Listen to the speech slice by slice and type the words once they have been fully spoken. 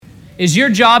Is your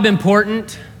job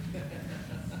important?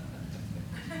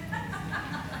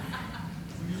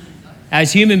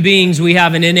 As human beings, we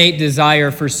have an innate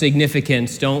desire for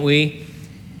significance, don't we?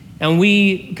 And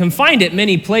we can find it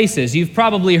many places. You've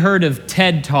probably heard of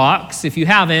TED Talks. If you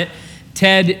haven't,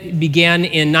 TED began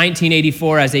in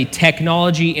 1984 as a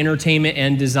technology, entertainment,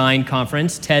 and design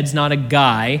conference. TED's not a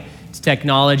guy. It's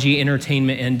technology,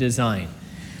 entertainment, and design.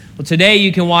 Well, today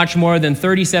you can watch more than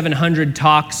 3,700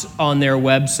 talks on their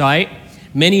website,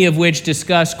 many of which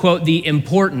discuss, quote, the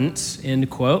importance, end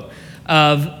quote,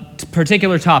 of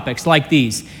particular topics like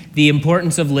these. The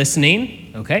importance of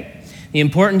listening, okay? The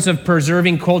importance of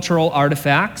preserving cultural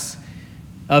artifacts,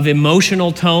 of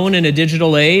emotional tone in a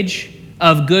digital age,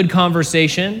 of good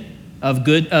conversation,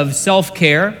 of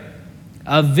self-care,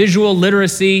 of visual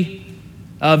literacy,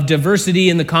 of diversity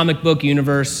in the comic book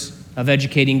universe, of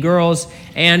educating girls,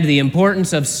 and the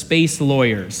importance of space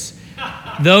lawyers.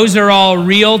 Those are all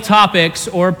real topics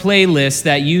or playlists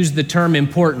that use the term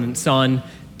importance on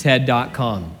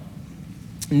TED.com.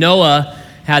 Noah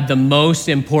had the most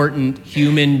important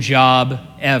human job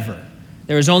ever.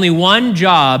 There was only one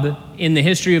job in the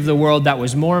history of the world that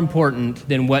was more important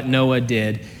than what Noah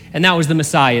did, and that was the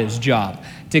Messiah's job,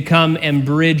 to come and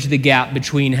bridge the gap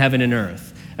between heaven and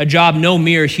earth. A job no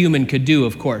mere human could do,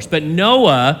 of course. But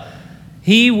Noah,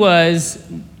 he was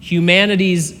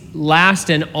humanity's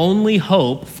last and only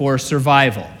hope for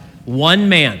survival. One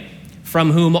man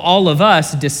from whom all of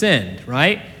us descend,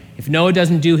 right? If Noah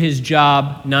doesn't do his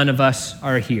job, none of us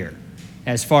are here,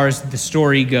 as far as the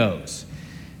story goes.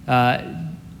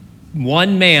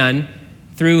 One man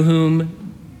through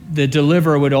whom the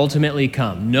deliverer would ultimately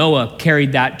come. Noah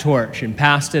carried that torch and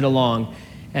passed it along,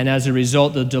 and as a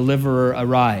result, the deliverer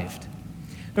arrived.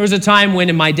 There was a time when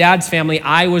in my dad's family,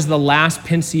 I was the last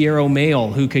Pensiero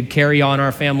male who could carry on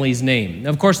our family's name.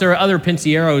 Of course, there are other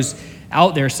Pensieros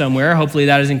out there somewhere. Hopefully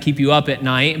that doesn't keep you up at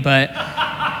night, but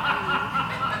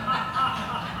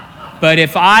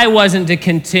if I wasn't to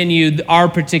continue our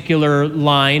particular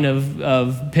line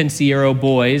of Pensiero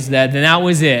boys, then that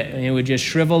was it. And it would just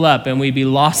shrivel up and we'd be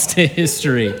lost to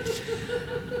history.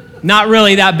 Not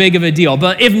really that big of a deal.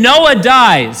 But if Noah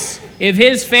dies, if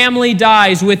his family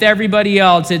dies with everybody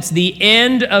else, it's the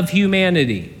end of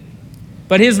humanity.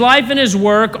 But his life and his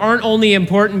work aren't only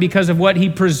important because of what he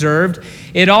preserved.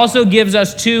 It also gives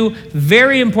us two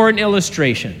very important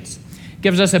illustrations. It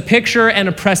gives us a picture and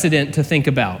a precedent to think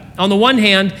about. On the one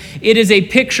hand, it is a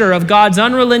picture of God's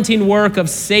unrelenting work of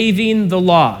saving the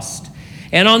lost.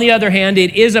 And on the other hand,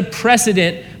 it is a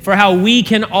precedent for how we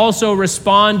can also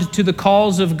respond to the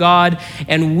calls of God,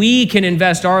 and we can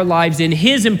invest our lives in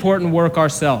his important work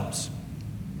ourselves.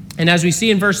 And as we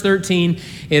see in verse 13,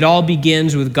 it all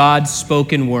begins with God's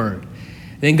spoken word.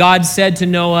 Then God said to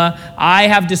Noah, I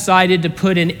have decided to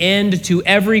put an end to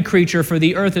every creature, for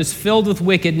the earth is filled with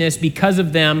wickedness because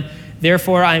of them.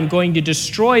 Therefore, I am going to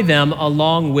destroy them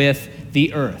along with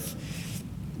the earth.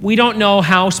 We don't know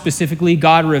how specifically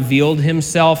God revealed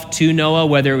himself to Noah,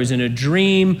 whether it was in a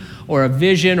dream or a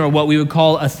vision or what we would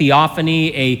call a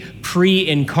theophany, a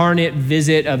pre-incarnate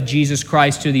visit of Jesus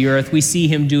Christ to the earth. We see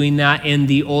him doing that in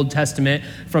the Old Testament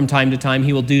from time to time.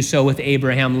 He will do so with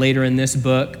Abraham later in this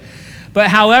book. But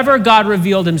however God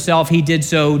revealed himself, he did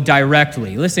so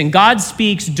directly. Listen, God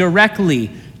speaks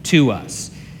directly to us.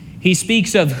 He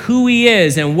speaks of who he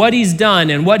is and what he's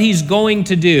done and what he's going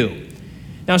to do.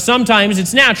 Now, sometimes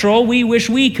it's natural. We wish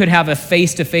we could have a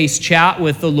face-to-face chat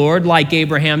with the Lord like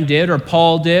Abraham did or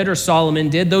Paul did or Solomon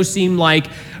did. Those seem like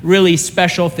really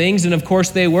special things, and of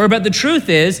course they were. But the truth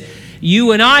is,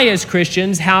 you and I as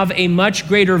Christians have a much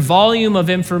greater volume of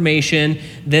information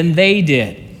than they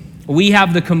did. We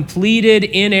have the completed,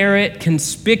 inerrant,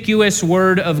 conspicuous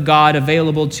word of God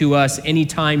available to us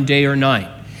anytime, day or night.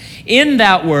 In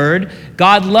that word,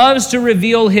 God loves to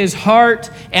reveal his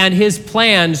heart and his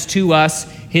plans to us,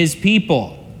 his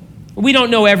people. We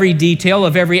don't know every detail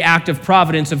of every act of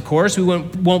providence, of course. We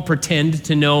won't pretend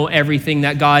to know everything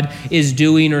that God is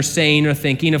doing or saying or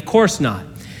thinking. Of course not.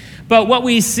 But what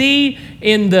we see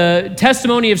in the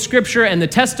testimony of Scripture and the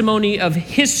testimony of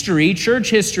history,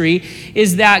 church history,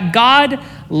 is that God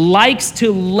likes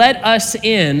to let us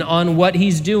in on what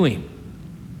he's doing.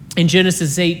 In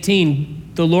Genesis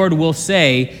 18, the Lord will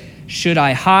say, should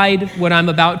I hide what I'm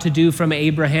about to do from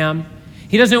Abraham?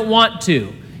 He doesn't want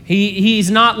to. He's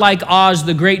not like Oz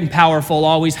the Great and Powerful,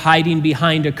 always hiding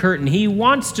behind a curtain. He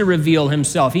wants to reveal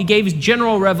himself. He gives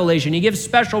general revelation. He gives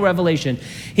special revelation.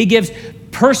 He gives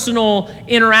personal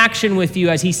interaction with you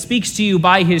as he speaks to you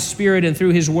by his Spirit and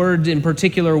through his word in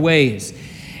particular ways.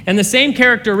 And the same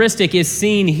characteristic is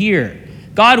seen here.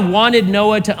 God wanted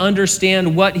Noah to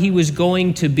understand what he was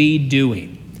going to be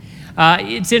doing.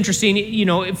 It's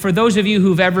interesting, for those of you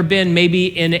who've ever been maybe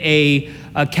in a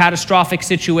catastrophic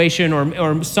situation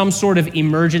or some sort of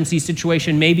emergency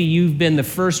situation, maybe you've been the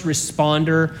first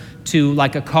responder to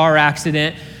like a car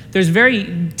accident. There's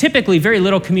typically very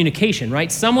little communication,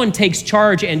 right? Someone takes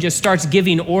charge and just starts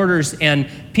giving orders, and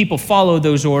people follow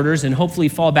those orders and hopefully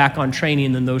fall back on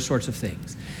training and those sorts of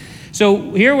things.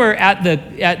 So here we're at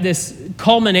this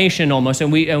culmination almost, and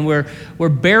we're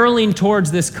barreling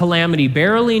towards this calamity,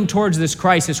 barreling towards this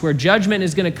crisis where judgment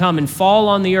is going to come and fall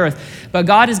on the earth. But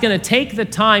God is going to take the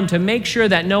time to make sure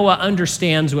that Noah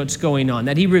understands what's going on,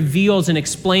 that he reveals and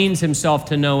explains himself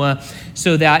to Noah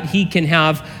so that he can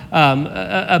have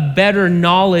a better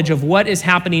knowledge of what is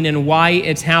happening and why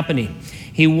it's happening.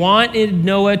 He wanted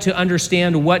Noah to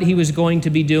understand what he was going to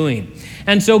be doing.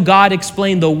 And so God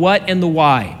explained the what and the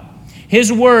why. His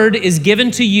word is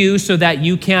given to you so that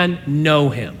you can know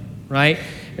him, right?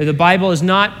 The Bible is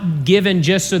not given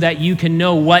just so that you can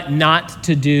know what not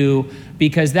to do,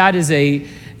 because that is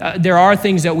there are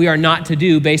things that we are not to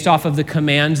do based off of the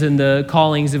commands and the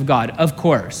callings of God, of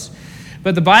course.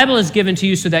 But the Bible is given to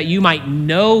you so that you might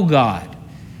know God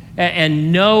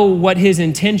and know what his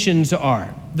intentions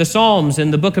are. The Psalms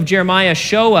and the book of Jeremiah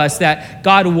show us that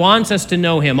God wants us to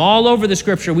know him. All over the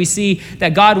scripture, we see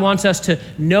that God wants us to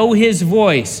know his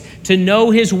voice, to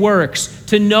know his works,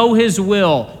 to know his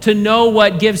will, to know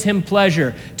what gives him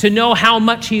pleasure, to know how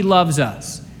much he loves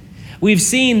us. We've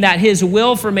seen that his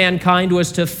will for mankind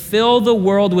was to fill the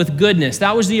world with goodness.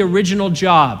 That was the original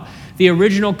job, the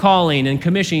original calling and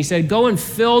commission. He said, go and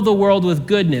fill the world with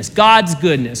goodness, God's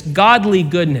goodness, godly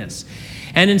goodness.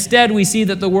 And instead, we see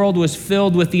that the world was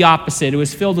filled with the opposite. It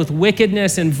was filled with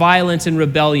wickedness and violence and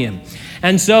rebellion.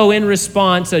 And so in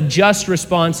response, a just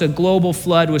response, a global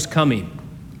flood was coming.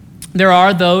 There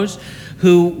are those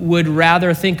who would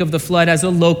rather think of the flood as a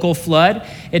local flood.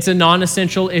 It's a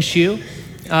non-essential issue.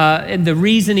 And the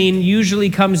reasoning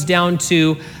usually comes down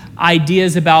to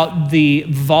ideas about the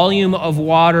volume of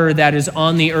water that is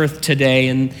on the earth today.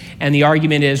 And the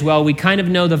argument is, well, we kind of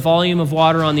know the volume of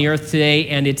water on the earth today,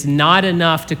 and it's not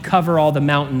enough to cover all the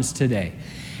mountains today.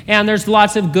 And there's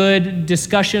lots of good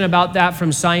discussion about that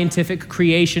from scientific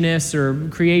creationists or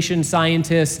creation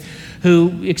scientists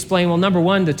who explain, well, number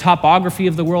one, the topography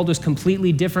of the world was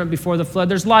completely different before the flood.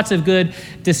 There's lots of good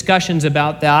discussions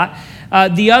about that.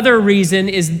 The other reason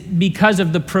is because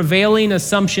of the prevailing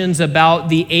assumptions about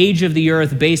the age of the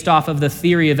earth based off of the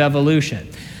theory of evolution.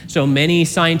 So many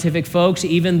scientific folks,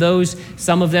 even those,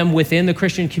 some of them within the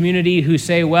Christian community, who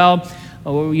say, well,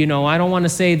 I don't want to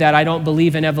say that I don't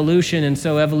believe in evolution, and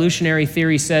so evolutionary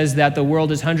theory says that the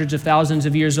world is hundreds of thousands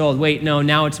of years old. Wait, no,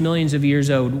 now it's millions of years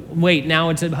old. Wait, now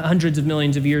it's hundreds of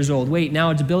millions of years old. Wait,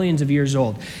 now it's billions of years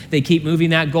old. They keep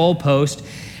moving that goalpost,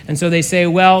 and so they say,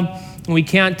 well, we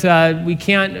can't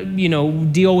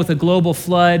deal with a global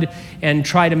flood and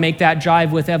try to make that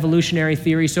jive with evolutionary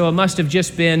theory, so it must have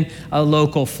just been a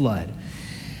local flood.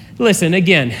 Listen,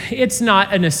 again, it's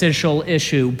not an essential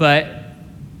issue, but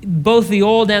both the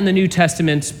Old and the New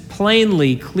Testaments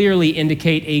plainly, clearly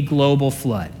indicate a global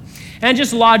flood. And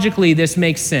just logically, this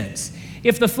makes sense.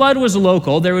 If the flood was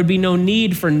local, there would be no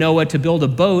need for Noah to build a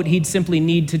boat. He'd simply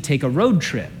need to take a road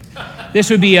trip.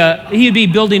 He'd be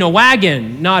building a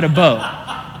wagon, not a boat.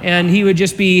 And he would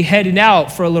just be heading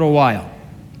out for a little while.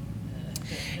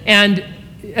 And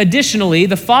additionally,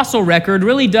 the fossil record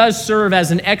really does serve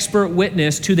as an expert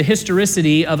witness to the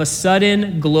historicity of a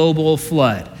sudden global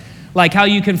flood. Like how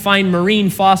you can find marine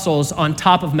fossils on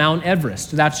top of Mount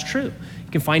Everest. That's true.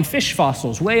 You can find fish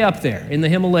fossils way up there in the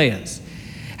Himalayas.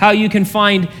 How you can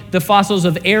find the fossils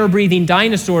of air-breathing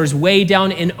dinosaurs way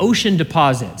down in ocean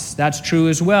deposits. That's true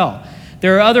as well.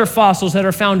 There are other fossils that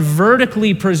are found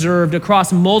vertically preserved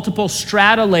across multiple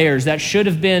strata layers that should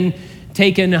have been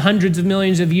taken hundreds of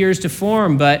millions of years to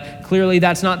form, but clearly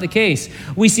that's not the case.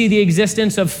 We see the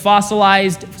existence of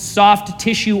fossilized soft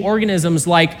tissue organisms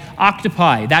like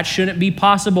octopi. That shouldn't be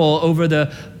possible over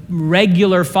the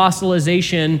regular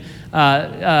fossilization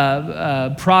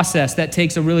process that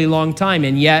takes a really long time,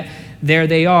 and yet there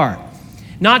they are.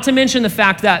 Not to mention the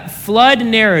fact that flood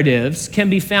narratives can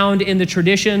be found in the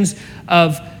traditions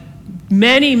of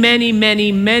many, many,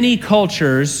 many, many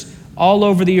cultures all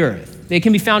over the earth. They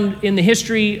can be found in the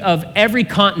history of every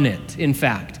continent, in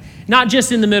fact, not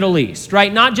just in the Middle East,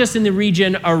 right? Not just in the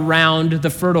region around the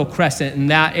Fertile Crescent in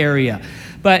that area,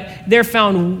 but they're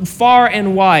found far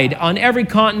and wide on every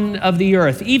continent of the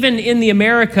earth. Even in the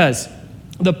Americas,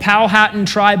 the Powhatan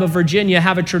tribe of Virginia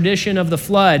have a tradition of the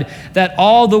flood, that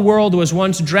all the world was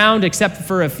once drowned except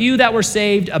for a few that were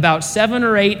saved, about 7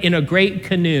 or 8 in a great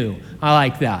canoe. I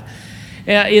like that.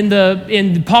 In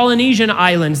the Polynesian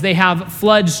islands, they have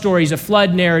flood stories, a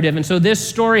flood narrative. And so this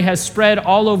story has spread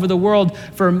all over the world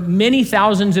for many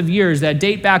thousands of years that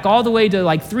date back all the way to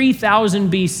like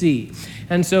 3000 BC.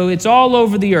 And so it's all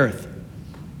over the earth.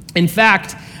 In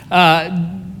fact,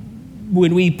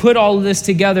 when we put all of this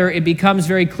together, it becomes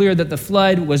very clear that the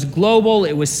flood was global,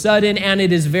 it was sudden, and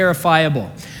it is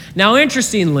verifiable. Now,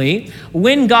 interestingly,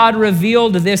 when God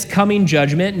revealed this coming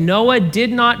judgment, Noah did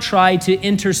not try to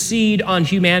intercede on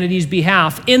humanity's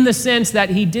behalf in the sense that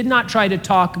he did not try to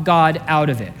talk God out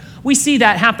of it. We see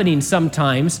that happening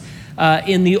sometimes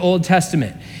in the Old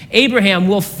Testament. Abraham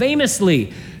will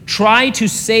famously try to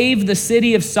save the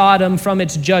city of Sodom from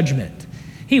its judgment.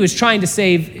 He was trying to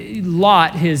save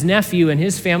Lot, his nephew, and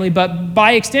his family, but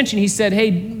by extension, he said,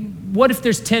 hey, what if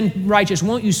there's 10 righteous?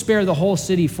 Won't you spare the whole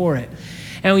city for it?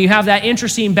 And you have that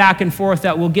interesting back and forth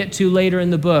that we'll get to later in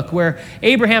the book, where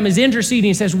Abraham is interceding.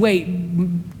 He says,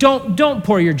 wait, don't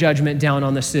pour your judgment down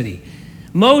on the city.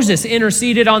 Moses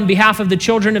interceded on behalf of the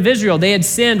children of Israel. They had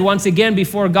sinned once again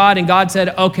before God, and God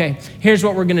said, okay, here's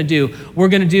what we're going to do. We're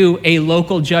going to do a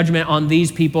local judgment on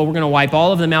these people. We're going to wipe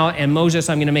all of them out, and Moses,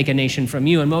 I'm going to make a nation from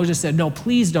you. And Moses said, no,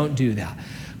 please don't do that.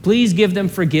 Please give them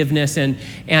forgiveness, and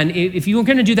if you were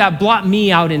going to do that, blot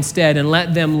me out instead and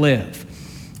let them live.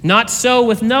 Not so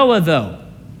with Noah, though.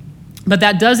 But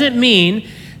that doesn't mean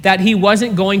that he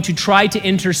wasn't going to try to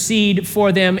intercede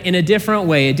for them in a different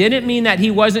way. It didn't mean that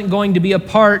he wasn't going to be a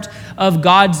part of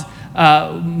God's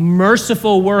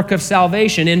merciful work of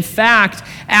salvation. In fact,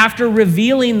 after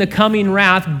revealing the coming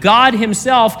wrath, God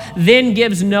himself then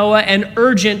gives Noah an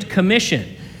urgent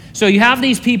commission. So you have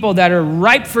these people that are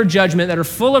ripe for judgment, that are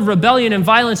full of rebellion and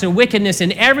violence and wickedness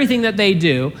in everything that they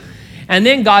do. And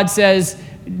then God says,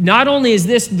 not only is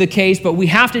this the case, but we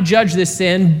have to judge this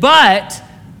sin, but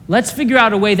let's figure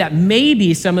out a way that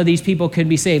maybe some of these people could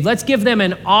be saved. Let's give them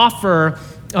an offer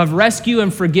of rescue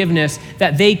and forgiveness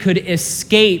that they could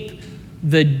escape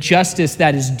the justice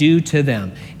that is due to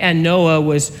them. And Noah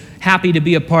was happy to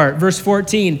be a part. Verse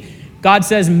 14, God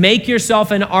says, make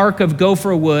yourself an ark of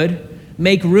gopher wood,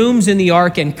 make rooms in the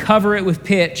ark and cover it with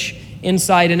pitch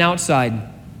inside and outside.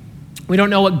 We don't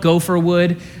know what gopher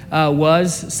wood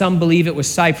was. Some believe it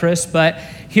was cypress, but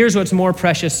here's what's more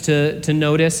precious to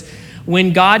notice.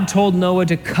 When God told Noah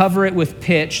to cover it with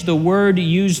pitch, the word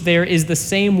used there is the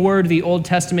same word the Old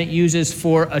Testament uses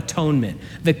for atonement,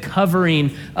 the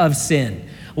covering of sin.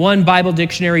 One Bible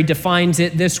dictionary defines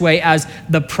it this way as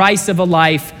the price of a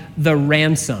life, the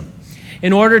ransom.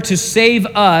 In order to save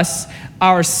us,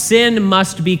 our sin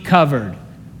must be covered.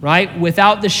 Right?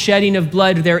 Without the shedding of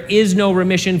blood, there is no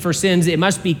remission for sins. It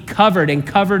must be covered and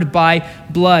covered by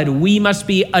blood. We must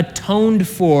be atoned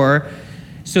for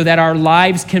so that our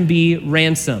lives can be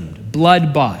ransomed,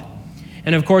 blood bought.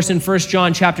 And of course, in 1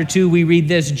 John chapter 2, we read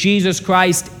this: Jesus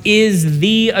Christ is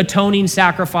the atoning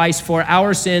sacrifice for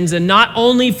our sins, and not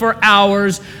only for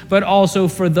ours, but also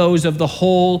for those of the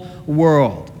whole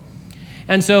world.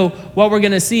 And so what we're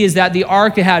going to see is that the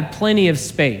ark had plenty of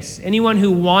space. Anyone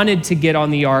who wanted to get on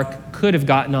the ark could have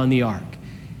gotten on the ark.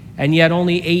 And yet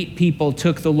only 8 people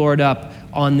took the Lord up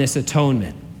on this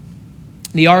atonement.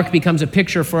 The ark becomes a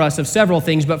picture for us of several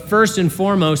things, but first and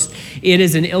foremost, it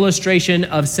is an illustration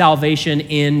of salvation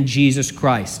in Jesus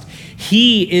Christ.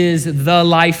 He is the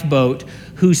lifeboat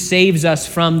who saves us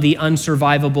from the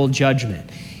unsurvivable judgment.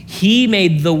 He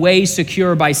made the way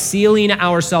secure by sealing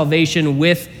our salvation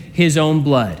with his own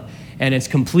blood, and it's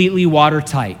completely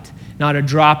watertight. Not a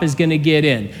drop is going to get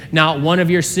in. Not one of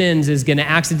your sins is going to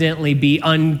accidentally be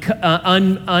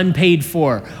unpaid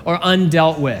for or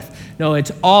undealt with. No,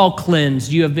 it's all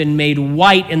cleansed. You have been made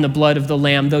white in the blood of the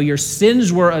Lamb. Though your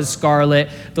sins were as scarlet,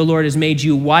 the Lord has made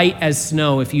you white as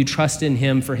snow if you trust in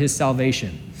him for his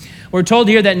salvation. We're told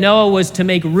here that Noah was to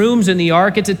make rooms in the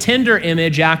ark. It's a tender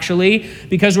image, actually,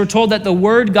 because we're told that the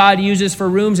word God uses for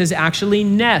rooms is actually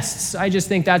nests. I just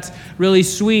think that's really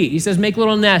sweet. He says, make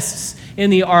little nests in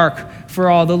the ark for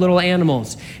all the little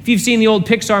animals. If you've seen the old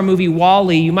Pixar movie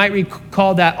WALL-E, you might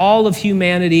recall that all of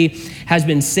humanity has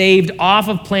been saved off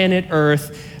of planet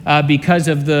Earth because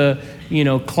of the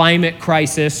climate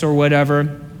crisis or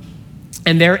whatever.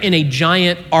 And they're in a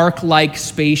giant ark-like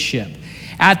spaceship.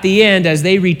 At the end, as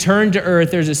they return to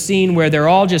Earth, there's a scene where they're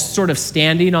all just sort of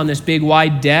standing on this big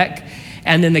wide deck,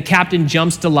 and then the captain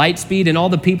jumps to light speed, and all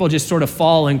the people just sort of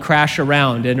fall and crash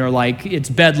around and are like, it's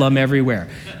bedlam everywhere.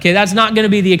 Okay, that's not going to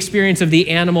be the experience of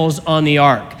the animals on the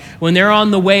ark. When they're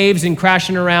on the waves and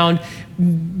crashing around,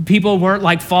 people weren't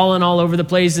like falling all over the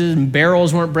places, and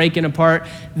barrels weren't breaking apart.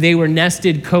 They were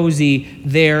nested cozy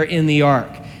there in the ark.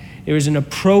 There was an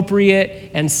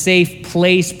appropriate and safe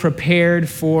place prepared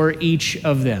for each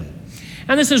of them.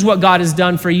 And this is what God has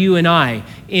done for you and I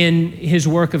in his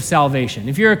work of salvation.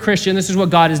 If you're a Christian, this is what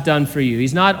God has done for you.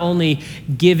 He's not only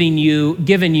given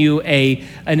you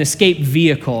an escape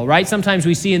vehicle, right? Sometimes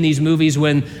we see in these movies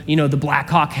when, the Black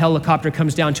Hawk helicopter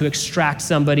comes down to extract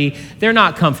somebody, they're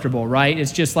not comfortable, right?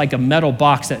 It's just like a metal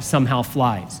box that somehow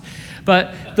flies.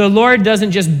 But the Lord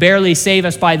doesn't just barely save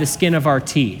us by the skin of our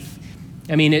teeth.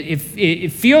 I mean,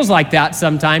 it feels like that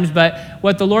sometimes, but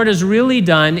what the Lord has really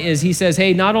done is he says,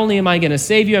 hey, not only am I going to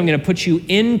save you, I'm going to put you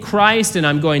in Christ, and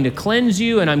I'm going to cleanse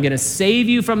you, and I'm going to save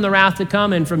you from the wrath to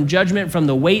come and from judgment, from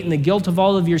the weight and the guilt of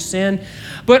all of your sin,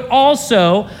 but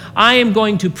also I am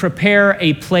going to prepare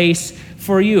a place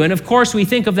for you. And of course, we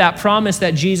think of that promise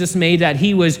that Jesus made that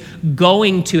he was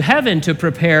going to heaven to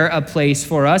prepare a place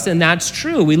for us, and that's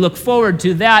true. We look forward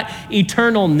to that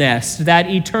eternal nest, that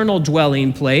eternal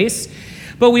dwelling place.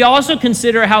 But we also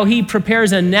consider how he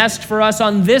prepares a nest for us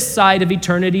on this side of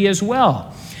eternity as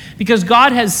well. Because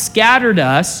God has scattered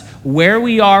us where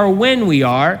we are, when we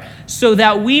are, so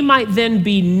that we might then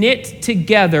be knit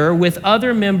together with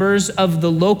other members of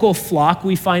the local flock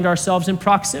we find ourselves in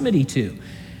proximity to.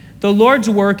 The Lord's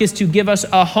work is to give us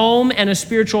a home and a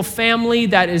spiritual family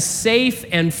that is safe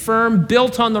and firm,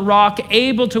 built on the rock,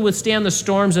 able to withstand the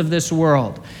storms of this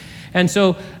world. And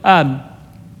so,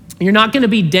 you're not going to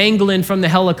be dangling from the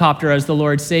helicopter as the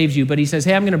Lord saves you, but he says,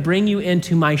 hey, I'm going to bring you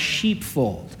into my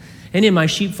sheepfold. And in my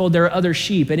sheepfold, there are other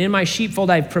sheep. And in my sheepfold,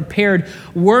 I've prepared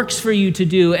works for you to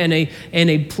do and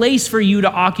a place for you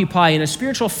to occupy and a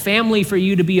spiritual family for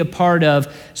you to be a part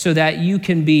of so that you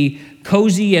can be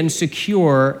cozy and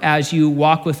secure as you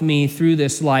walk with me through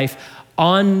this life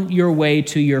on your way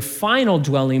to your final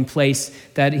dwelling place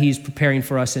that he's preparing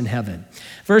for us in heaven.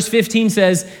 Verse 15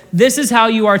 says, this is how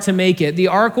you are to make it. The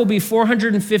ark will be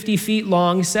 450 feet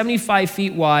long, 75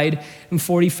 feet wide, and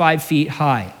 45 feet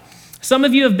high. Some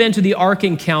of you have been to the Ark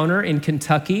Encounter in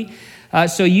Kentucky,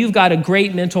 so you've got a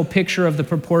great mental picture of the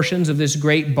proportions of this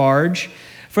great barge.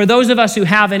 For those of us who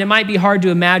haven't, it might be hard to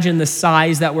imagine the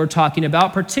size that we're talking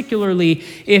about, particularly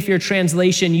if your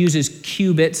translation uses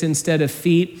cubits instead of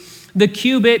feet. The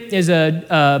cubit is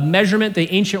a measurement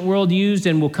the ancient world used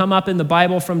and will come up in the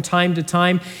Bible from time to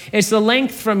time. It's the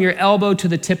length from your elbow to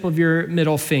the tip of your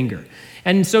middle finger.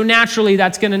 And so naturally,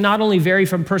 that's going to not only vary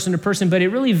from person to person, but it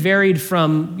really varied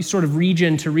from sort of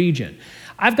region to region.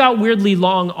 I've got weirdly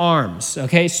long arms,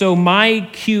 okay? So my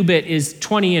cubit is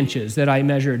 20 inches that I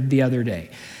measured the other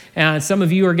day. And some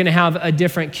of you are going to have a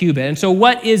different cubit. And so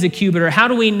what is a cubit, or how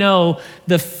do we know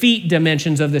the feet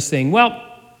dimensions of this thing? Well,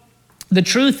 the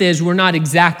truth is we're not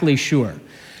exactly sure.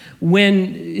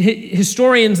 When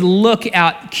historians look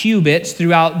at cubits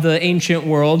throughout the ancient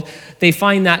world, they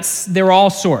find that there are all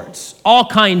sorts, all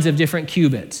kinds of different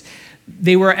cubits.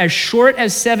 They were as short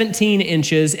as 17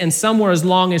 inches and some were as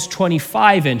long as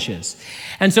 25 inches.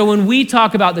 And so when we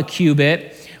talk about the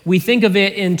cubit, we think of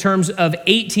it in terms of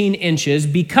 18 inches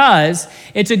because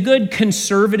it's a good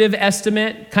conservative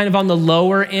estimate, kind of on the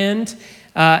lower end.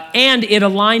 And it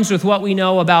aligns with what we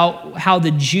know about how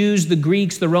the Jews, the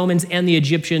Greeks, the Romans, and the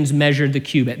Egyptians measured the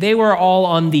cubit. They were all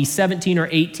on the 17 or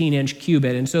 18-inch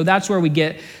cubit, and so that's where we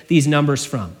get these numbers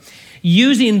from.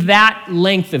 Using that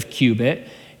length of cubit,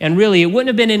 and really it wouldn't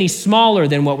have been any smaller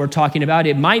than what we're talking about.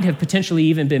 It might have potentially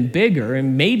even been bigger,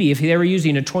 and maybe if they were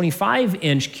using a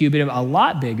 25-inch cubit, a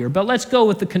lot bigger, but let's go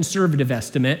with the conservative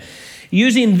estimate.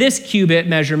 Using this cubit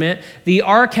measurement, the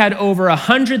ark had over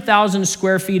 100,000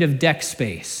 square feet of deck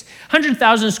space.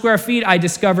 100,000 square feet, I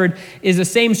discovered, is the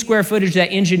same square footage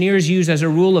that engineers use as a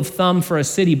rule of thumb for a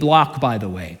city block, by the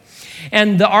way.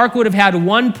 And the ark would have had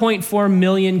 1.4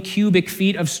 million cubic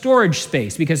feet of storage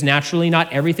space because naturally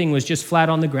not everything was just flat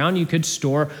on the ground. You could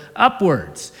store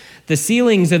upwards. The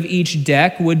ceilings of each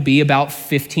deck would be about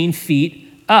 15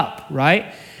 feet up,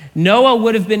 right? Noah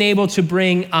would have been able to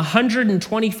bring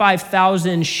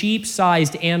 125,000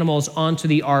 sheep-sized animals onto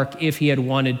the ark if he had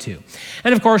wanted to.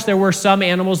 And of course, there were some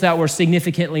animals that were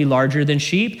significantly larger than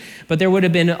sheep, but there would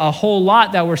have been a whole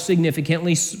lot that were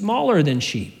significantly smaller than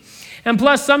sheep. And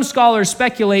plus, some scholars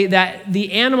speculate that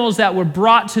the animals that were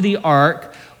brought to the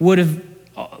ark would have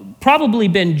probably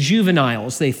been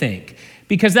juveniles, they think,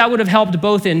 because that would have helped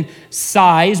both in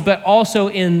size, but also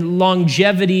in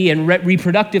longevity and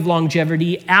reproductive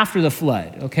longevity after the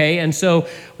flood, okay? And so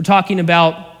we're talking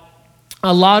about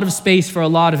a lot of space for a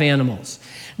lot of animals.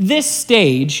 This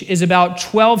stage is about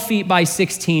 12 feet by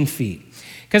 16 feet,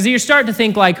 because you're starting to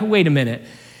think like, wait a minute,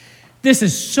 this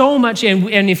is so much,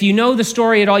 and if you know the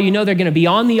story at all, you know they're going to be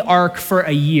on the ark for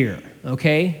a year.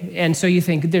 okay? And so you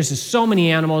think, there's just so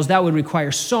many animals, that would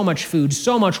require so much food,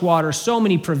 so much water, so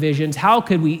many provisions. How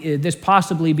could this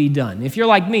possibly be done? If you're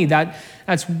like me,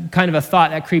 that's kind of a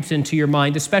thought that creeps into your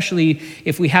mind, especially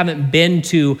if we haven't been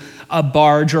to a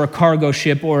barge or a cargo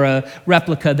ship or a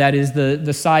replica that is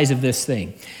the size of this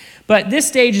thing. But this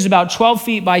stage is about 12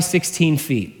 feet by 16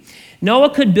 feet.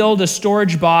 Noah could build a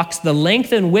storage box the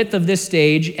length and width of this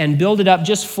stage and build it up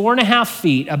just 4.5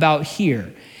 feet about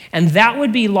here. And that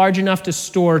would be large enough to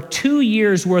store 2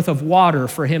 years worth of water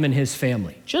for him and his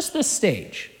family. Just this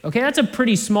stage. Okay, that's a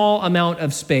pretty small amount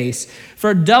of space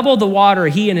for double the water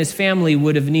he and his family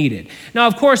would have needed. Now,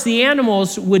 of course, the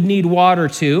animals would need water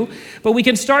too, but we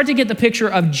can start to get the picture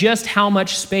of just how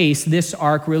much space this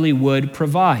ark really would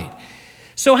provide.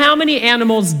 So how many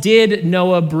animals did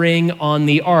Noah bring on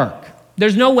the ark?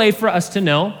 There's no way for us to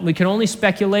know. We can only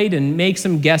speculate and make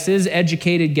some guesses,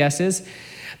 educated guesses.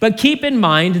 But keep in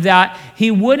mind that he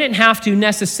wouldn't have to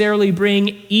necessarily bring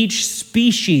each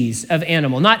species of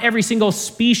animal, not every single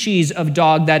species of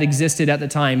dog that existed at the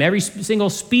time, every single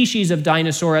species of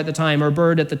dinosaur at the time or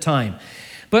bird at the time,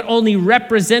 but only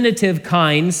representative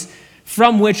kinds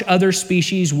from which other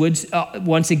species would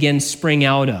once again spring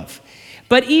out of.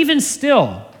 But even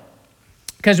still,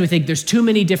 because we think there's too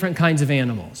many different kinds of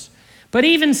animals, but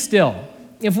even still,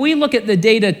 if we look at the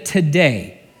data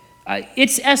today,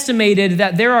 it's estimated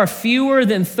that there are fewer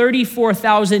than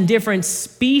 34,000 different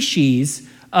species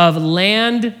of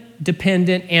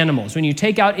land-dependent animals. When you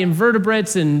take out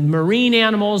invertebrates and marine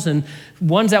animals and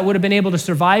ones that would have been able to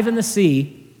survive in the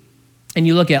sea, and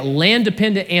you look at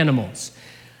land-dependent animals,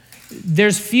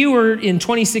 there's fewer in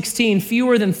 2016,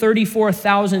 fewer than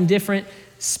 34,000 different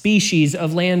species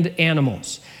of land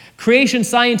animals. Creation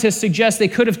scientists suggest they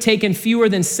could have taken fewer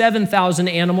than 7,000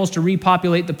 animals to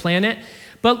repopulate the planet.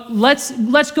 But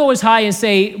let's go as high as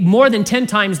say more than 10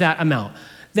 times that amount.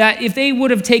 That if they would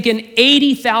have taken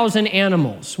 80,000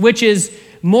 animals, which is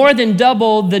more than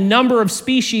double the number of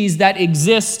species that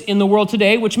exist in the world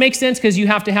today, which makes sense because you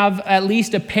have to have at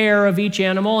least a pair of each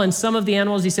animal. And some of the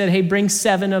animals, he said, hey, bring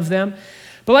 7 of them.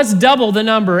 But let's double the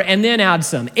number and then add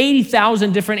some.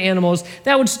 80,000 different animals.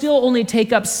 That would still only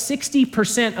take up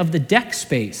 60% of the deck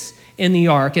space in the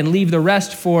ark and leave the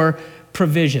rest for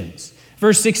provisions.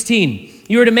 Verse 16,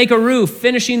 you are to make a roof,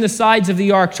 finishing the sides of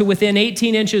the ark to within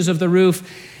 18 inches of the roof.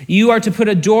 You are to put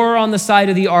a door on the side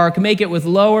of the ark, make it with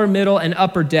lower, middle, and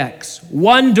upper decks.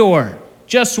 1 door,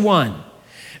 just 1.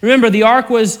 Remember, the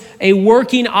ark was a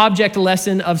working object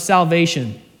lesson of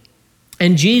salvation.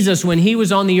 And Jesus, when he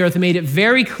was on the earth, made it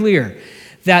very clear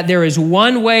that there is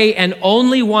one way and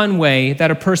only one way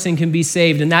that a person can be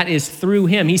saved, and that is through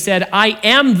him. He said, I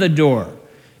am the door.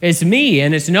 It's me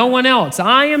and it's no one else.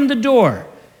 I am the door.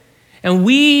 And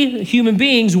we, human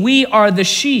beings, we are the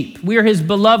sheep. We are his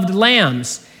beloved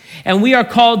lambs. And we are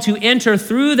called to enter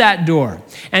through that door.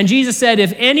 And Jesus said,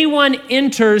 if anyone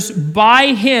enters by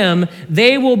him,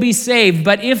 they will be saved.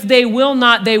 But if they will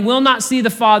not see the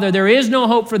Father. There is no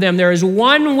hope for them. There is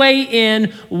one way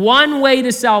in, one way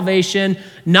to salvation,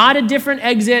 not a different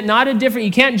exit,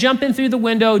 you can't jump in through the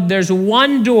window. There's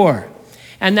one door,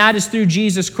 and that is through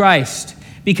Jesus Christ,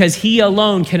 because he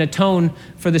alone can atone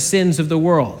for the sins of the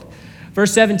world.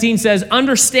 Verse 17 says,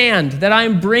 understand that I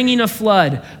am bringing a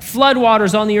flood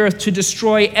waters on the earth to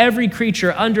destroy every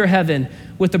creature under heaven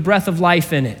with the breath of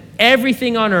life in it.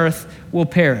 Everything on earth will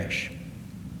perish.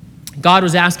 God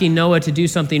was asking Noah to do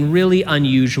something really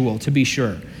unusual, to be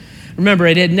sure. Remember,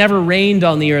 it had never rained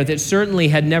on the earth. It certainly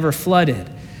had never flooded.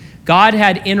 God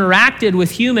had interacted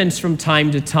with humans from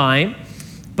time to time,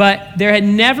 but there had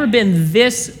never been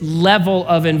this level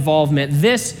of involvement,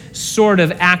 this sort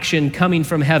of action coming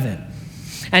from heaven.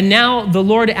 And now the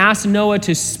Lord asked Noah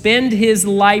to spend his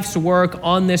life's work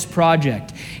on this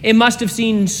project. It must have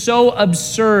seemed so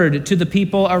absurd to the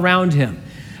people around him.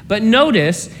 But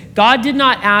notice, God did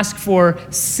not ask for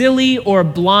silly or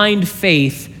blind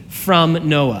faith from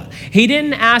Noah. He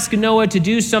didn't ask Noah to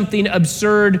do something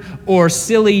absurd or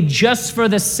silly just for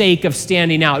the sake of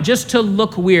standing out, just to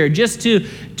look weird, just to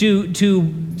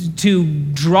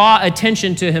draw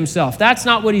attention to himself. That's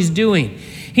not what he's doing.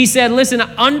 He said, listen,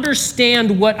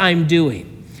 understand what I'm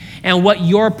doing and what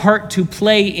your part to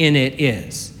play in it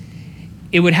is.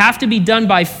 It would have to be done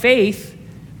by faith,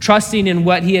 trusting in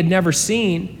what he had never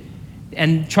seen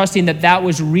and trusting that that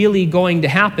was really going to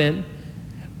happen.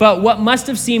 But what must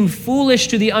have seemed foolish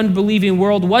to the unbelieving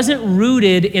world wasn't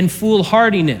rooted in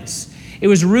foolhardiness. It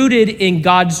was rooted in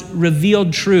God's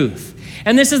revealed truth.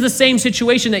 And this is the same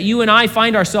situation that you and I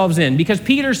find ourselves in, because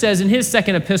Peter says in his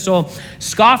second epistle,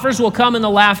 scoffers will come in the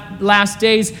last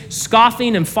days,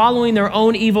 scoffing and following their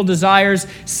own evil desires,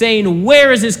 saying,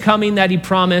 where is his coming that he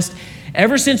promised?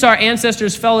 Ever since our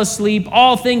ancestors fell asleep,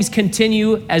 all things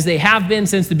continue as they have been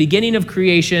since the beginning of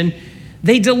creation.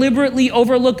 They deliberately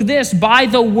overlook this. By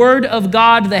the word of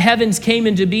God, the heavens came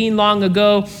into being long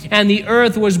ago, and the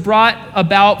earth was brought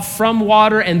about from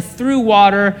water and through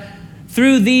water.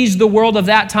 Through these, the world of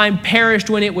that time perished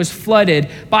when it was flooded.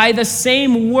 By the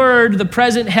same word, the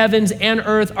present heavens and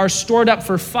earth are stored up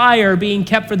for fire, being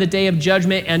kept for the day of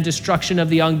judgment and destruction of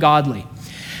the ungodly.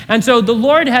 And so the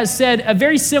Lord has said a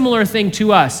very similar thing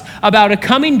to us about a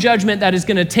coming judgment that is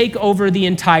going to take over the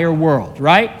entire world,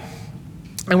 right?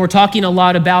 And we're talking a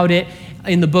lot about it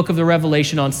in the book of the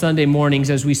Revelation on Sunday mornings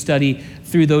as we study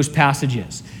through those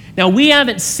passages. Now, we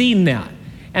haven't seen that,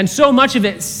 and so much of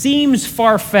it seems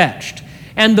far-fetched.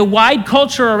 And the wide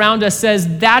culture around us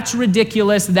says, that's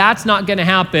ridiculous, that's not going to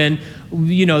happen.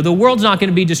 You know, the world's not going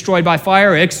to be destroyed by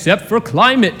fire except for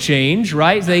climate change,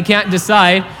 right? So they can't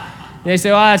decide. They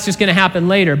say, oh, that's just going to happen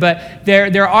later. But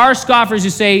there are scoffers who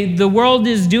say the world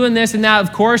is doing this and that.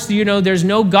 Of course, you know, there's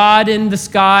no God in the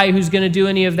sky who's going to do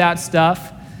any of that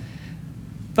stuff.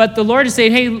 But the Lord is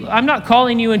saying, hey, I'm not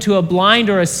calling you into a blind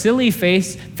or a silly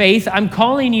faith. I'm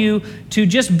calling you to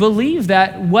just believe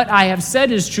that what I have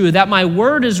said is true, that my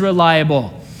word is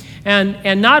reliable.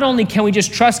 And not only can we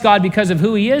just trust God because of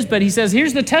who he is, but he says,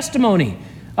 here's the testimony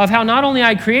of how not only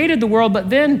I created the world, but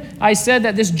then I said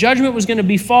that this judgment was going to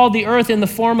befall the earth in the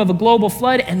form of a global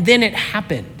flood, and then it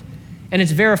happened. And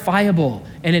it's verifiable,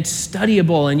 and it's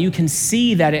studyable, and you can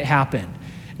see that it happened.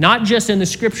 Not just in the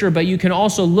scripture, but you can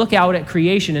also look out at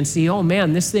creation and see, oh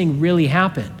man, this thing really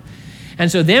happened. And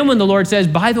so then when the Lord says,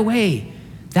 by the way,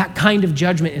 that kind of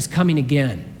judgment is coming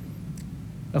again,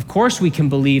 of course we can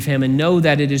believe him and know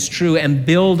that it is true and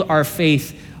build our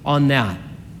faith on that.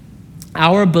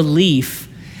 Our belief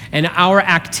and our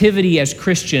activity as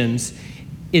Christians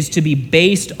is to be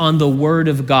based on the Word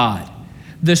of God.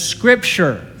 The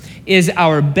Scripture is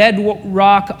our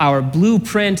bedrock, our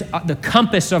blueprint, the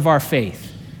compass of our faith.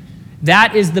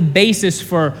 That is the basis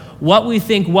for what we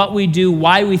think, what we do,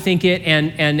 why we think it,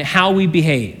 and how we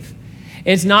behave.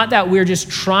 It's not that we're just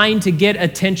trying to get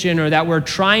attention or that we're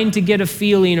trying to get a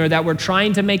feeling or that we're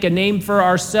trying to make a name for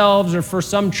ourselves or for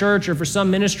some church or for some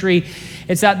ministry.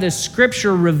 It's that the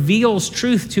Scripture reveals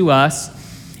truth to us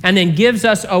and then gives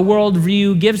us a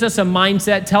worldview, gives us a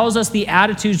mindset, tells us the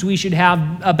attitudes we should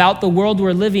have about the world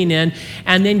we're living in,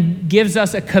 and then gives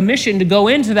us a commission to go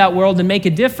into that world and make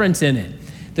a difference in it.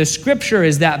 The Scripture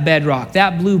is that bedrock,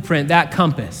 that blueprint, that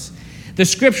compass. The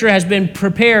Scripture has been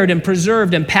prepared and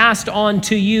preserved and passed on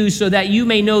to you so that you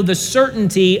may know the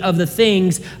certainty of the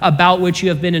things about which you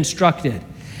have been instructed.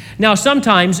 Now,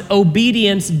 sometimes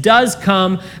obedience does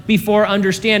come before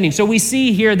understanding. So we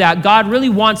see here that God really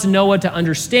wants Noah to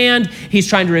understand. He's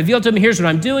trying to reveal to him, here's what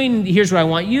I'm doing, here's what I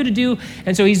want you to do.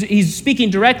 And so he's speaking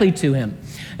directly to him.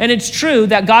 And it's true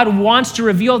that God wants to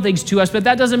reveal things to us, but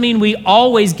that doesn't mean we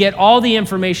always get all the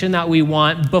information that we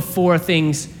want before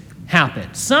things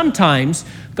happen. Sometimes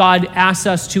God asks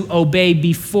us to obey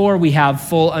before we have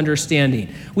full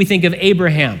understanding. We think of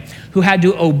Abraham, who had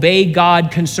to obey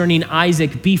God concerning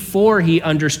Isaac before he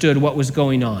understood what was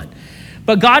going on.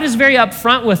 But God is very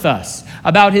upfront with us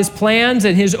about his plans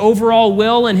and his overall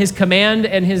will and his command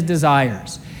and his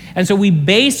desires. And so we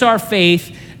base our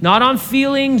faith not on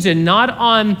feelings and not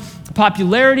on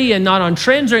popularity and not on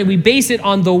trends. We base it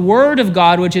on the Word of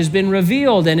God, which has been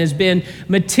revealed and has been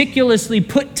meticulously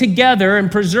put together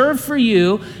and preserved for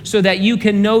you so that you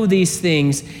can know these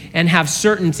things and have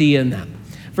certainty in them.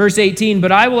 Verse 18,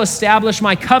 but I will establish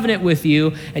my covenant with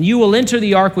you, and you will enter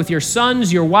the ark with your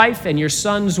sons, your wife, and your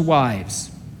sons' wives.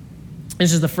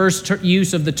 This is the first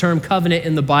use of the term covenant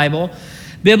in the Bible.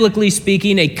 Biblically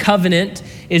speaking, a covenant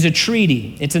is a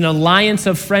treaty. It's an alliance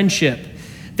of friendship.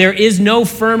 There is no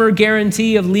firmer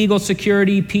guarantee of legal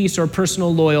security, peace, or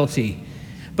personal loyalty.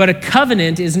 But a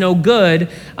covenant is no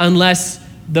good unless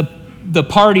the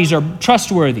parties are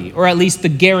trustworthy, or at least the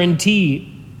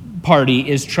guarantee party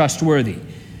is trustworthy.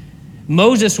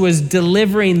 Moses was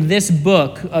delivering this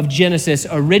book of Genesis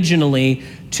originally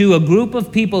to a group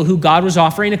of people who God was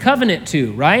offering a covenant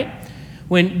to, right?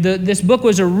 When this book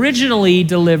was originally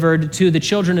delivered to the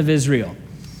children of Israel.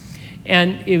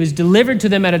 And it was delivered to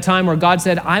them at a time where God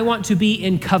said, I want to be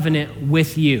in covenant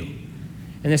with you.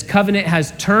 And this covenant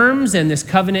has terms and this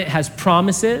covenant has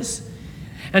promises.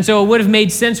 And so it would have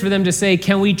made sense for them to say,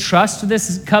 can we trust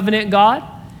this covenant, God?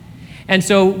 And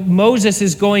so Moses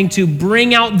is going to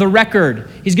bring out the record.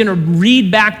 He's going to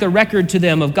read back the record to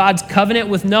them of God's covenant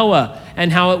with Noah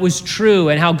and how it was true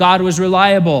and how God was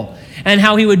reliable and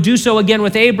how he would do so again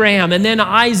with Abraham and then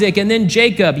Isaac and then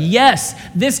Jacob. Yes,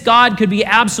 this God could be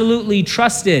absolutely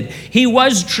trusted. He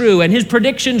was true and his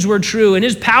predictions were true and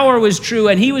his power was true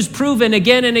and he was proven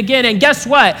again and again. And guess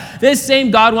what? This same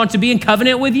God wants to be in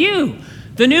covenant with you.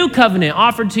 The new covenant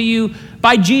offered to you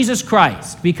by Jesus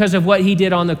Christ because of what he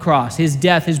did on the cross, his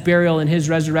death, his burial, and his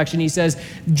resurrection. He says,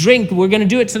 drink, we're going to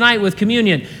do it tonight with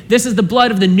communion. This is the blood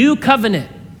of the new covenant.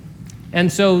 And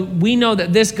so we know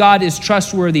that this God is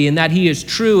trustworthy and that he is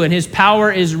true and his power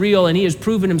is real and he has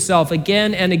proven himself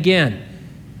again and again.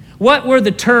 What were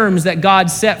the terms that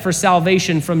God set for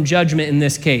salvation from judgment in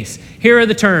this case? Here are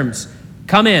the terms.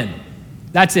 Come in.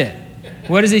 That's it.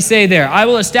 What does he say there? I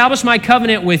will establish my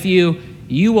covenant with you.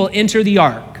 You will enter the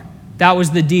ark. That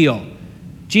was the deal.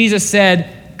 Jesus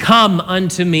said, come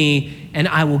unto me and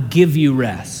I will give you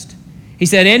rest. He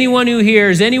said, anyone who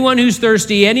hears, anyone who's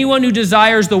thirsty, anyone who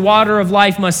desires the water of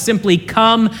life must simply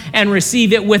come and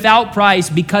receive it without price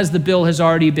because the bill has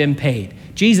already been paid.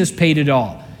 Jesus paid it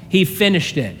all. He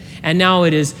finished it. And now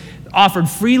it is offered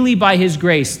freely by his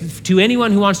grace to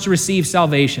anyone who wants to receive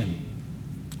salvation.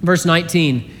 Verse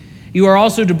 19, you are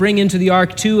also to bring into the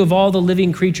ark 2 of all the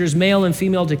living creatures, male and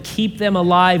female, to keep them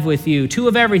alive with you. 2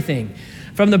 of everything,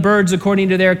 from the birds according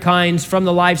to their kinds, from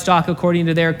the livestock according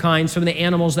to their kinds, from the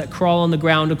animals that crawl on the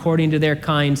ground according to their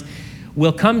kinds,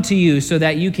 will come to you so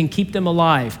that you can keep them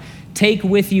alive. Take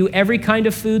with you every kind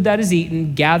of food that is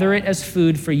eaten, gather it as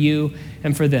food for you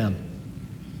and for them.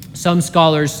 Some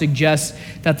scholars suggest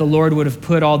that the Lord would have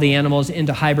put all the animals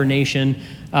into hibernation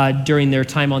during their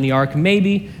time on the ark.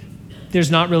 Maybe. There's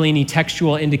not really any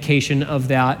textual indication of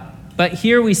that. But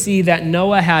here we see that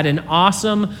Noah had an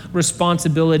awesome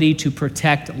responsibility to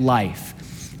protect life.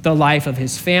 The life of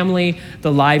his family,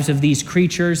 the lives of these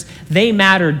creatures, they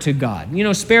mattered to God. You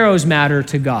know, sparrows matter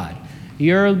to God.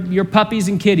 Your puppies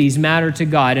and kitties matter to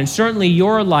God. And certainly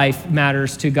your life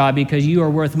matters to God because you are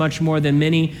worth much more than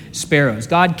many sparrows.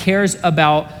 God cares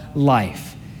about life.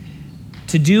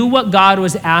 To do what God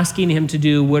was asking him to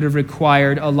do would have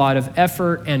required a lot of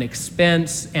effort and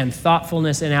expense and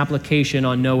thoughtfulness and application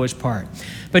on Noah's part.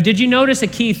 But did you notice a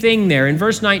key thing there? In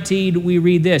verse 19, we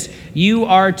read this, you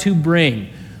are to bring.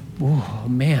 Oh,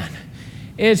 man.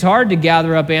 It's hard to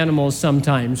gather up animals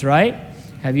sometimes, right?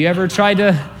 Have you ever tried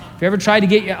to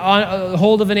get a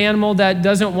hold of an animal that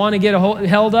doesn't want to get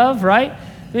held of, right?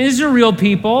 I mean, these are real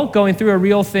people going through a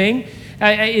real thing.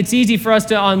 It's easy for us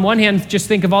to, on one hand, just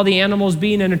think of all the animals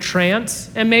being in a trance,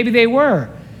 and maybe they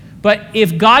were. But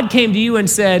if God came to you and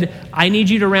said, I need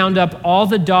you to round up all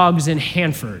the dogs in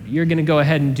Hanford, you're going to go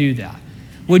ahead and do that.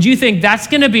 Would you think that's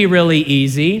going to be really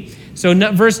easy? So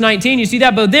verse 19, you see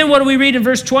that. But then what do we read in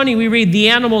verse 20? We read, the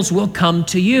animals will come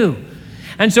to you.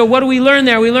 And so what do we learn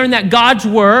there? We learn that God's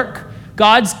work,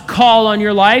 God's call on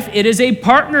your life, it is a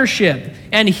partnership,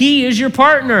 and he is your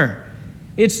partner.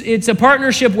 It's a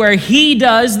partnership where he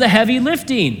does the heavy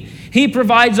lifting. He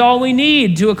provides all we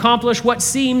need to accomplish what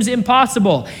seems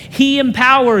impossible. He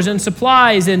empowers and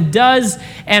supplies and does,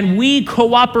 and we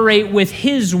cooperate with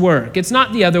his work. It's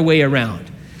not the other way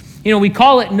around. You know, we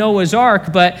call it Noah's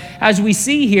Ark, but as we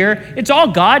see here, it's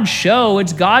all God's show.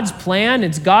 It's God's plan.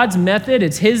 It's God's method.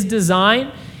 It's his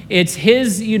design. It's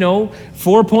his,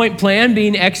 4-point plan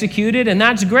being executed, and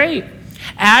that's great.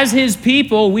 As his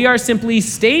people, we are simply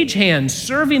stagehands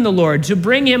serving the Lord to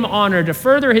bring him honor, to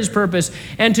further his purpose,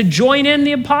 and to join in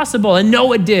the impossible. And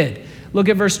Noah did. Look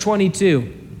at verse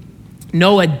 22.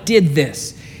 Noah did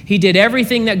this. He did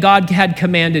everything that God had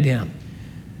commanded him.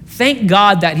 Thank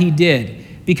God that he did,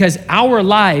 because our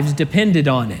lives depended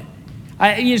on it.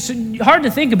 It's hard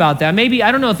to think about that. Maybe,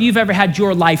 I don't know if you've ever had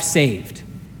your life saved,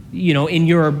 in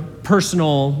your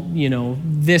personal,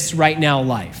 this right now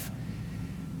life.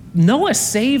 Noah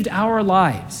saved our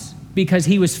lives because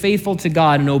he was faithful to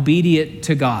God and obedient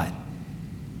to God.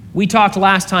 We talked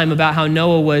last time about how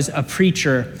Noah was a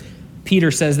preacher.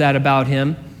 Peter says that about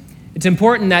him. It's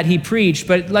important that he preached,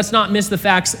 but let's not miss the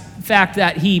fact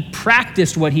that he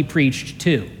practiced what he preached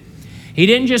too. He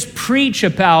didn't just preach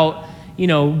about,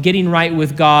 getting right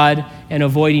with God and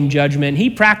avoiding judgment. He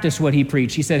practiced what he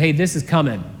preached. He said, hey, this is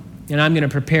coming, and I'm going to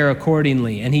prepare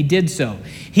accordingly. And he did so.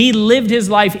 He lived his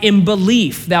life in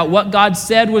belief that what God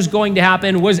said was going to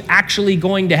happen was actually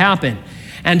going to happen.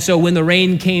 And so when the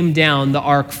rain came down, the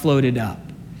ark floated up.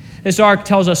 This ark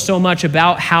tells us so much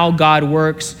about how God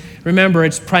works. Remember,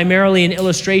 it's primarily an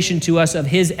illustration to us of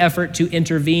his effort to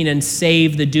intervene and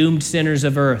save the doomed sinners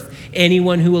of earth,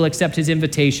 anyone who will accept his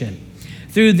invitation.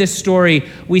 Through this story,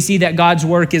 we see that God's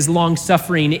work is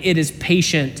long-suffering. It is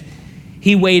patient.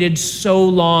 He waited so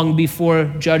long before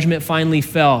judgment finally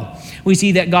fell. We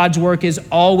see that God's work is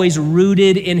always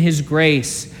rooted in his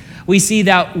grace. We see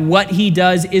that what he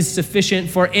does is sufficient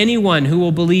for anyone who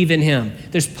will believe in him.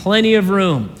 There's plenty of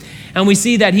room. And we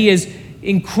see that he is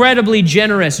incredibly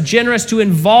generous to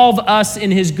involve us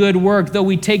in his good work, though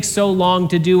we take so long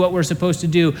to do what we're supposed to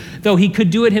do, though he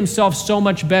could do it himself so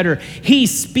much better. He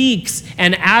speaks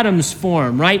and atoms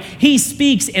form, right? He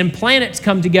speaks and planets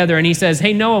come together, and he says,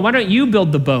 hey, Noah, why don't you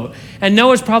build the boat? And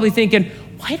Noah's probably thinking,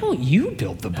 why don't you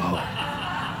build the boat?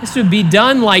 This would be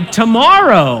done like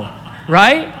tomorrow,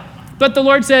 right? But the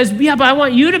Lord says, yeah, but I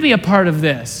want you to be a part of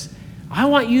this. I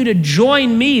want you to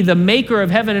join me, the maker of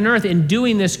heaven and earth, in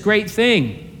doing this great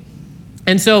thing.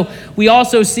 And so we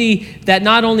also see that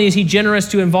not only is he generous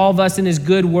to involve us in his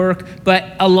good work,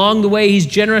 but along the way, he's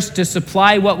generous to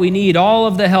supply what we need, all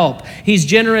of the help. He's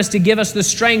generous to give us the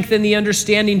strength and the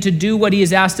understanding to do what he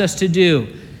has asked us to do.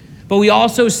 But we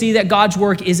also see that God's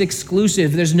work is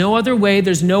exclusive. There's no other way,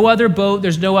 there's no other boat,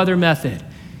 there's no other method.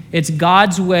 It's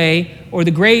God's way or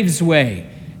the grave's way.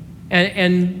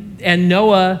 And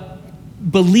Noah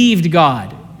believed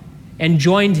God and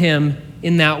joined him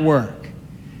in that work.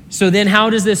 So then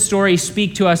how does this story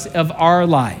speak to us of our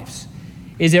lives?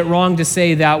 Is it wrong to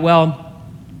say that, well,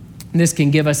 this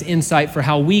can give us insight for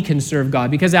how we can serve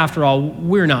God? Because after all,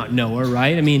 we're not Noah,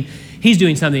 right? I mean, he's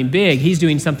doing something big. He's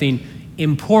doing something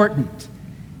important.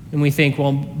 And we think,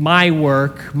 well, my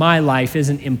work, my life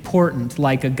isn't important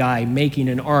like a guy making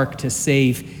an ark to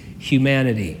save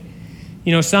humanity.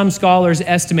 You know, some scholars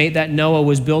estimate that Noah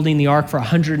was building the ark for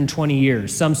 120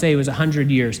 years. Some say it was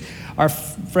 100 years. Our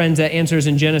friends at Answers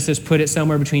in Genesis put it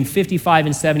somewhere between 55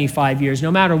 and 75 years. No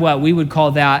matter what, we would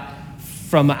call that,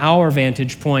 from our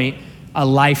vantage point, a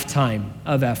lifetime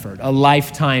of effort, a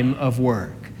lifetime of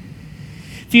work.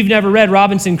 If you've never read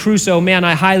Robinson Crusoe, man,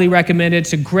 I highly recommend it.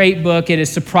 It's a great book. It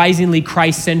is surprisingly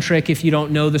Christ-centric if you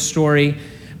don't know the story.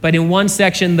 But in one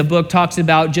section, the book talks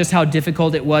about just how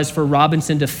difficult it was for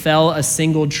Robinson to fell a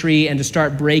single tree and to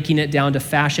start breaking it down to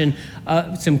fashion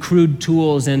some crude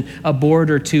tools and a board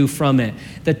or two from it,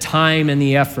 the time and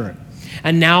the effort.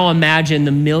 And now imagine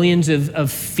the millions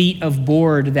of feet of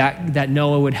board that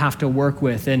Noah would have to work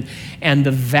with, and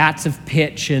the vats of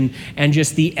pitch and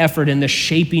just the effort and the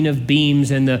shaping of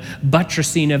beams and the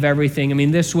buttressing of everything. I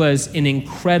mean, this was an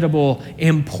incredible,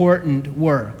 important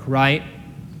work, right?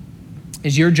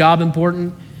 Is your job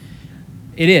important?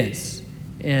 It is.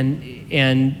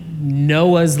 And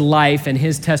Noah's life and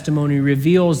his testimony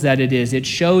reveals that it is. It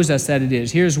shows us that it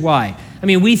is. Here's why. I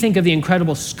mean, we think of the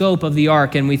incredible scope of the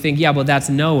ark and we think, yeah, well, that's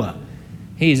Noah.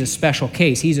 He's a special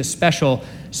case. He's a special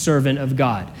servant of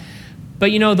God. But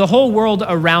you know, the whole world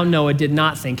around Noah did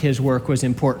not think his work was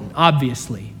important,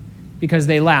 obviously, because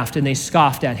they laughed and they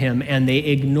scoffed at him and they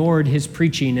ignored his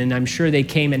preaching, and I'm sure they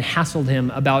came and hassled him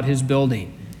about his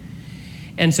building.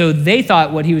 And so they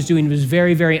thought what he was doing was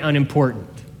very, very unimportant.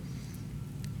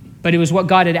 But it was what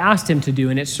God had asked him to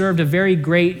do, and it served a very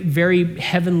great, very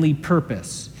heavenly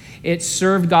purpose. It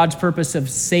served God's purpose of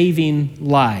saving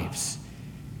lives.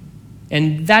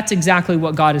 And that's exactly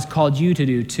what God has called you to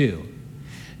do too.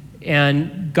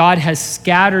 And God has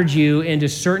scattered you into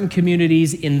certain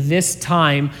communities in this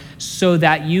time so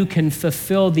that you can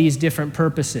fulfill these different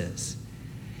purposes.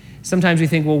 Sometimes we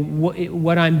think, well,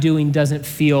 what I'm doing doesn't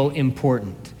feel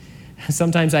important.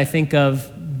 Sometimes I think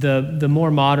of the more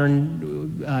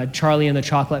modern Charlie and the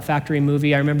Chocolate Factory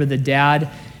movie. I remember the dad,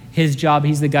 his job,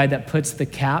 he's the guy that puts the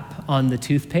cap on the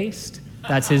toothpaste.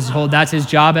 That's his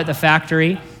job at the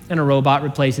factory, and a robot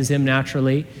replaces him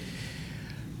naturally.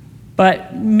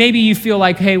 But maybe you feel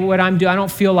like, hey, what I'm doing, I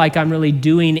don't feel like I'm really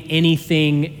doing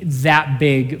anything that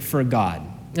big for God.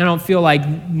 I don't feel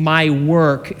like my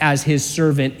work as his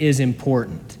servant is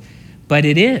important, but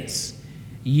it is.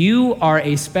 You are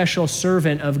a special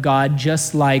servant of God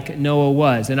just like Noah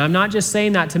was. And I'm not just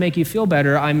saying that to make you feel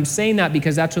better. I'm saying that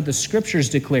because that's what the scriptures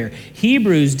declare.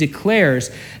 Hebrews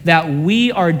declares that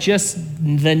we are just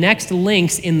the next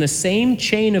links in the same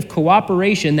chain of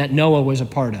cooperation that Noah was a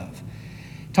part of.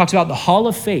 It talks about the hall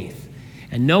of faith.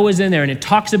 And Noah's in there, and it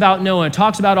talks about Noah, it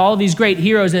talks about all of these great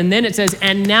heroes, and then it says,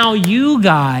 and now you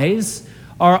guys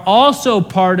are also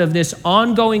part of this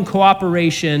ongoing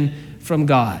cooperation from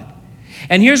God.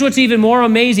 And here's what's even more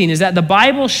amazing is that the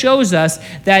Bible shows us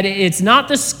that it's not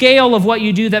the scale of what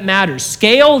you do that matters.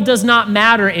 Scale does not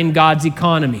matter in God's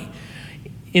economy.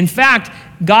 In fact,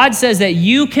 God says that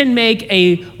you can make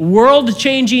a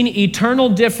world-changing, eternal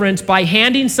difference by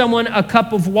handing someone a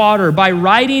cup of water, by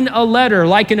writing a letter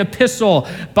like an epistle,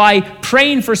 by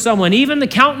praying for someone. Even the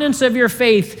countenance of your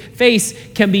face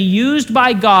can be used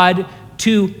by God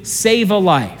to save a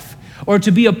life. or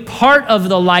to be a part of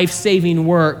the life-saving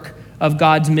work of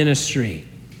God's ministry.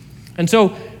 And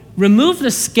so remove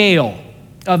the scale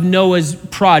of Noah's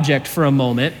project for a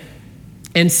moment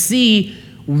and see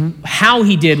how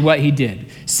he did what he did.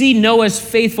 See Noah's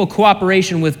faithful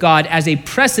cooperation with God as a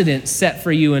precedent set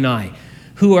for you and I,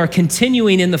 who are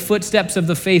continuing in the footsteps of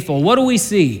the faithful. What do we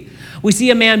see? We see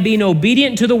a man being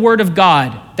obedient to the word of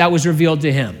God that was revealed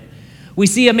to him. We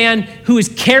see a man who is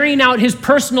carrying out his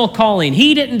personal calling.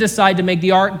 He didn't decide to make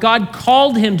the ark. God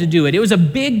called him to do it. It was a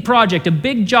big project, a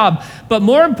big job. But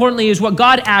more importantly is what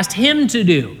God asked him to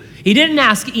do. He didn't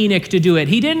ask Enoch to do it.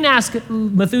 He didn't ask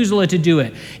Methuselah to do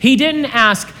it. He didn't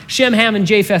ask Shem, Ham, and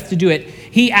Japheth to do it.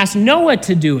 He asked Noah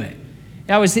to do it.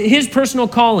 That was his personal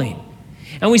calling.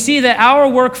 And we see that our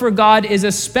work for God is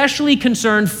especially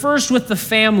concerned first with the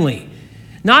family,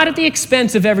 not at the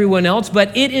expense of everyone else,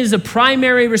 but it is a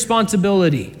primary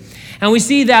responsibility. And we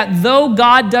see that though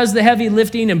God does the heavy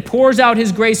lifting and pours out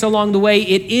his grace along the way,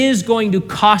 it is going to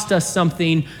cost us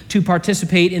something to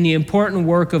participate in the important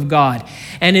work of God.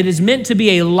 And it is meant to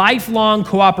be a lifelong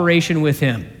cooperation with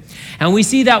him. And we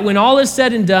see that when all is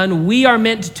said and done, we are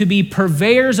meant to be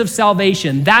purveyors of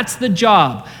salvation. That's the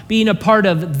job, being a part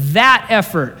of that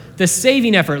effort, the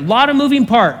saving effort. A lot of moving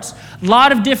parts, a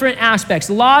lot of different aspects,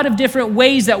 a lot of different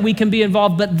ways that we can be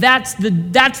involved, but that's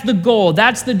the goal,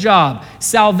 that's the job,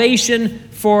 salvation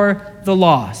for the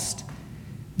lost.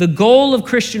 The goal of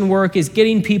Christian work is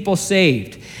getting people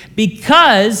saved.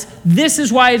 Because this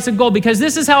is why it's a goal, because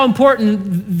this is how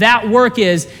important that work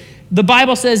is. The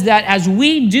Bible says that as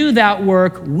we do that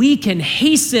work, we can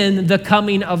hasten the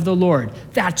coming of the Lord.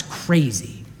 That's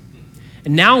crazy.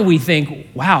 And now we think,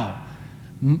 wow,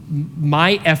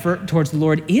 my effort towards the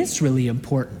Lord is really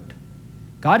important.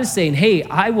 God is saying, hey,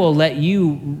 I will let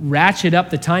you ratchet up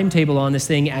the timetable on this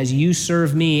thing as you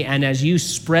serve me and as you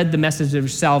spread the message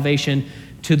of salvation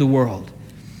to the world.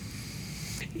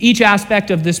 Each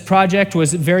aspect of this project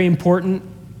was very important.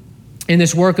 In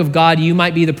this work of God, you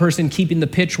might be the person keeping the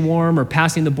pitch warm or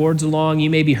passing the boards along.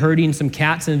 You may be herding some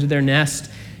cats into their nest.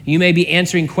 You may be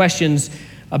answering questions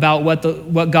about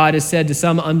what God has said to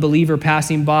some unbeliever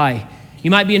passing by.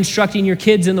 You might be instructing your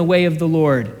kids in the way of the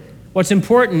Lord. What's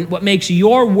important, what makes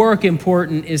your work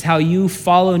important, is how you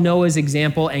follow Noah's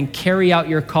example and carry out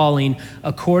your calling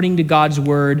according to God's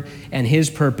word and his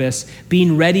purpose,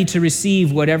 being ready to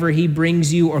receive whatever he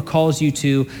brings you or calls you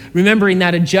to, remembering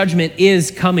that a judgment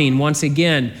is coming once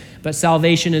again, but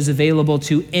salvation is available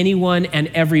to anyone and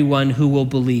everyone who will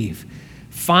believe.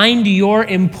 Find your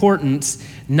importance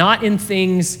not in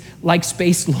things like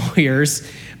space lawyers,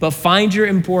 but find your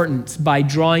importance by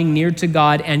drawing near to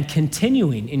God and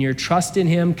continuing in your trust in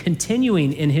him,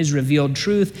 continuing in his revealed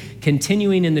truth,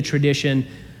 continuing in the tradition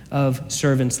of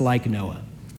servants like Noah.